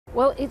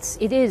Well,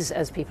 it is,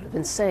 as people have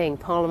been saying,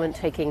 Parliament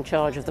taking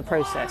charge of the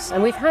process.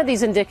 And we've had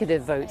these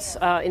indicative votes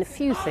in a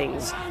few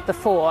things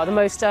before. The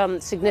most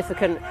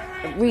significant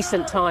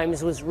recent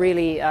times was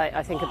really,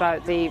 I think,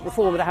 about the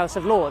reform of the House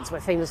of Lords,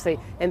 where famously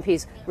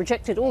MPs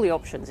rejected all the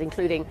options,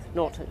 including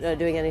not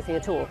doing anything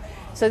at all.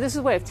 So this is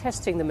a way of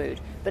testing the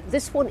mood. But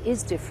this one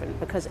is different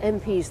because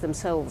MPs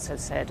themselves have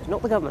said,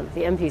 not the government,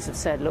 the MPs have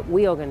said, look,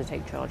 we are going to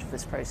take charge of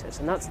this process.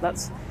 And that's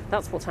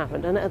what's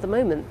happened. And at the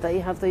moment, they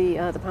have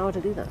the power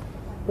to do that.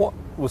 What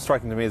was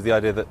striking to me is the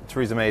idea that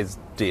Theresa May's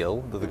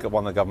deal, the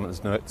one the government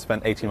has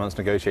spent 18 months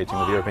negotiating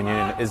with the European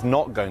Union, is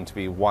not going to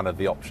be one of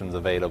the options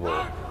available.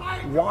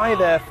 Why,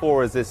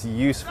 therefore, is this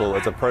useful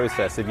as a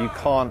process if you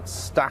can't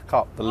stack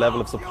up the level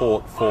of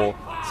support for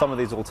some of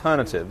these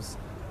alternatives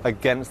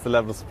against the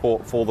level of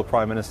support for the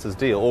Prime Minister's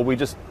deal? Or are we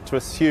just to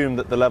assume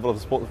that the level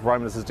of support for the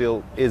Prime Minister's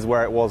deal is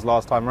where it was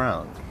last time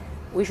round?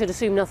 We should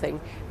assume nothing.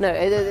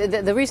 No,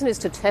 the reason is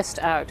to test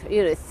out,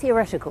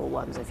 theoretical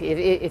ones,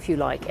 if you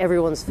like,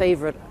 everyone's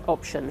favourite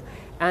option,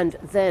 and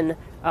then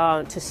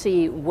to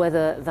see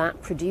whether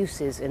that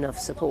produces enough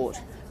support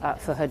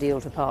for her deal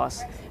to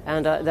pass.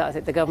 And I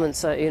think the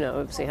government's,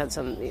 obviously had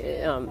some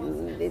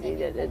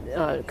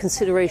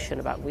consideration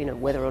about,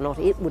 whether or not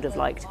it would have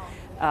liked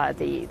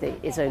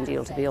its own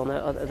deal to be on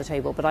the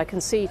table. But I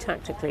can see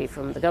tactically,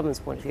 from the government's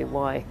point of view,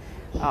 why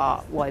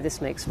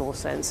this makes more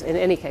sense. In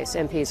any case,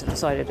 MPs have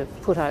decided to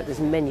put out this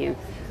menu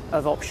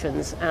of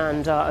options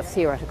and of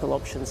theoretical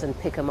options and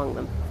pick among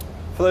them.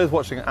 For those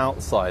watching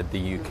outside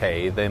the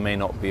UK, they may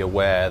not be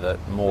aware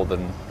that more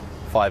than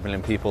 5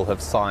 million people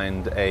have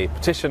signed a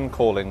petition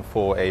calling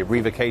for a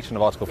revocation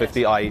of Article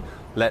 50, i.e.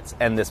 let's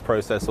end this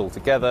process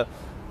altogether.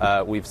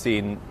 We've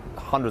seen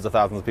hundreds of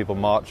thousands of people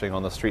marching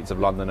on the streets of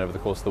London over the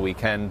course of the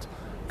weekend,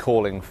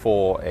 calling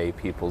for a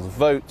people's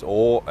vote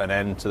or an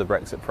end to the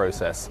Brexit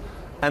process.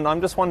 And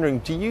I'm just wondering,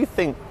 do you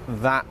think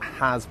that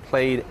has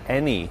played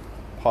any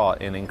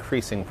part in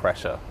increasing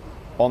pressure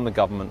on the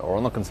government or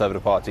on the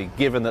Conservative Party,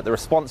 given that the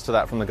response to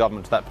that from the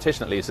government, to that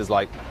petition at least, is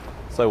like,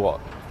 so what?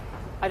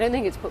 I don't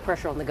think it's put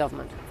pressure on the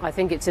government. I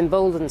think it's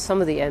emboldened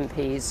some of the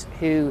MPs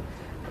who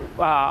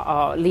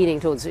are leaning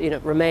towards,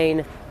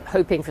 Remain,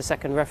 hoping for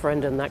second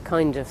referendum, that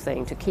kind of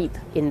thing, to keep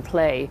in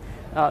play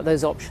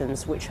those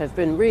options which have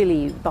been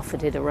really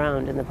buffeted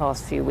around in the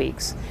past few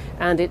weeks.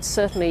 And it's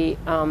certainly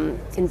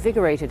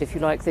invigorated, if you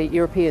like, the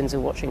Europeans are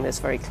watching this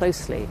very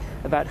closely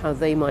about how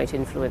they might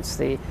influence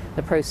the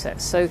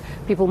process. So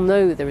people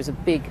know there is a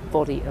big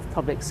body of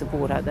public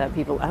support out there.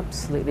 People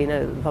absolutely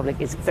know that the public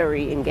is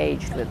very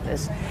engaged with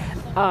this.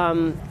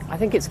 I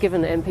think it's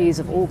given MPs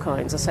of all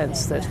kinds a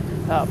sense that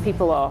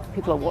people are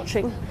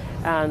watching,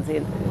 and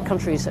the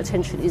country's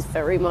attention is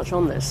very much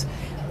on this.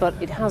 But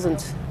it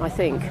hasn't, I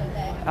think,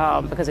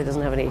 because it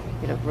doesn't have any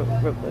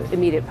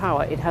immediate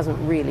power, it hasn't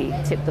really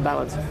tipped the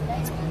balance.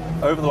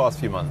 Over the last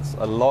few months,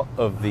 a lot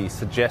of the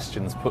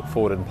suggestions put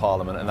forward in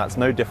Parliament, and that's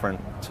no different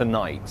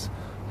tonight,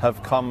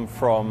 have come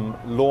from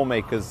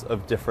lawmakers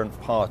of different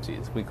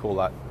parties. We call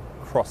that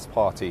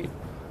cross-party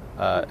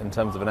in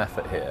terms of an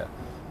effort here.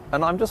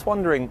 And I'm just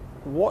wondering,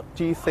 what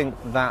do you think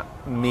that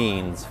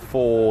means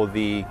for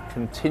the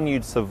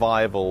continued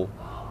survival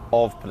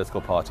of political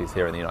parties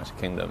here in the United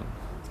Kingdom?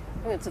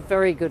 It's a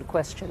very good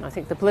question. I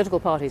think the political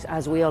parties,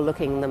 as we are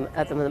looking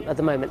at them at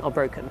the moment, are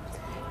broken.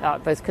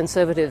 Both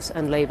Conservatives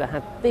and Labour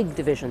have big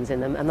divisions in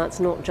them, and that's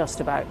not just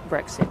about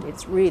Brexit.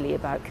 It's really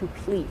about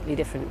completely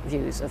different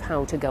views of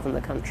how to govern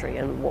the country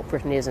and what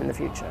Britain is in the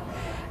future.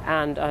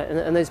 And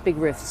those big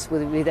rifts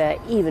will be there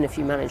even if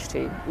you manage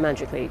to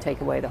magically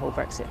take away the whole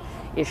Brexit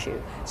issue.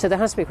 So there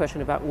has to be a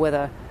question about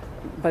whether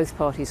both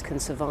parties can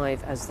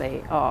survive as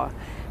they are.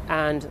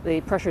 And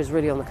the pressure is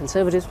really on the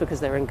Conservatives because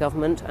they're in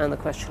government, and the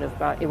question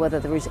about whether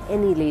there is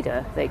any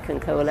leader they can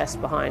coalesce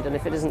behind, and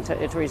if it isn't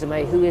Theresa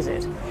May, who is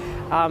it?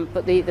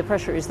 But the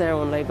pressure is there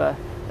on Labour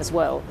as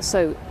well.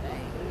 So,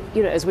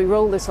 as we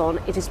roll this on,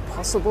 it is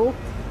possible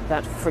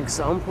that, for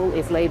example,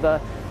 if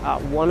Labour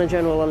won a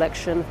general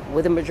election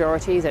with a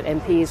majority, that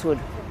MPs would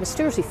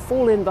mysteriously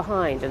fall in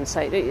behind and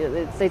say,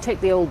 they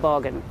take the old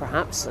bargain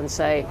perhaps and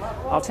say,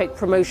 I'll take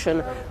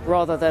promotion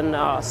rather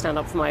than stand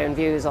up for my own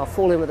views, I'll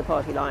fall in with the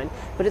party line.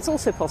 But it's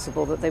also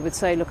possible that they would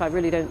say, look, I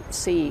really don't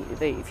see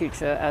the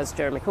future as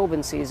Jeremy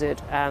Corbyn sees it,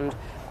 and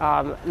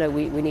no,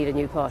 we need a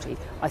new party.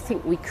 I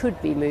think we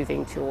could be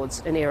moving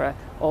towards an era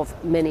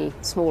of many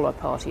smaller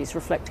parties,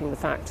 reflecting the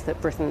fact that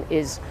Britain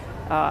is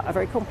a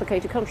very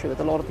complicated country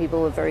with a lot of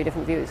people with very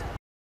different views.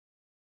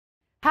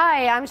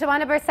 Hi, I'm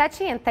Joanna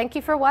Bersecci, and thank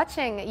you for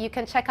watching. You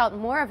can check out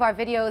more of our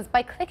videos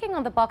by clicking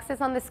on the boxes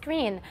on the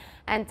screen.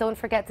 And don't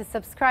forget to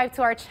subscribe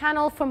to our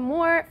channel for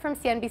more from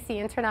CNBC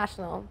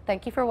International.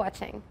 Thank you for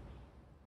watching.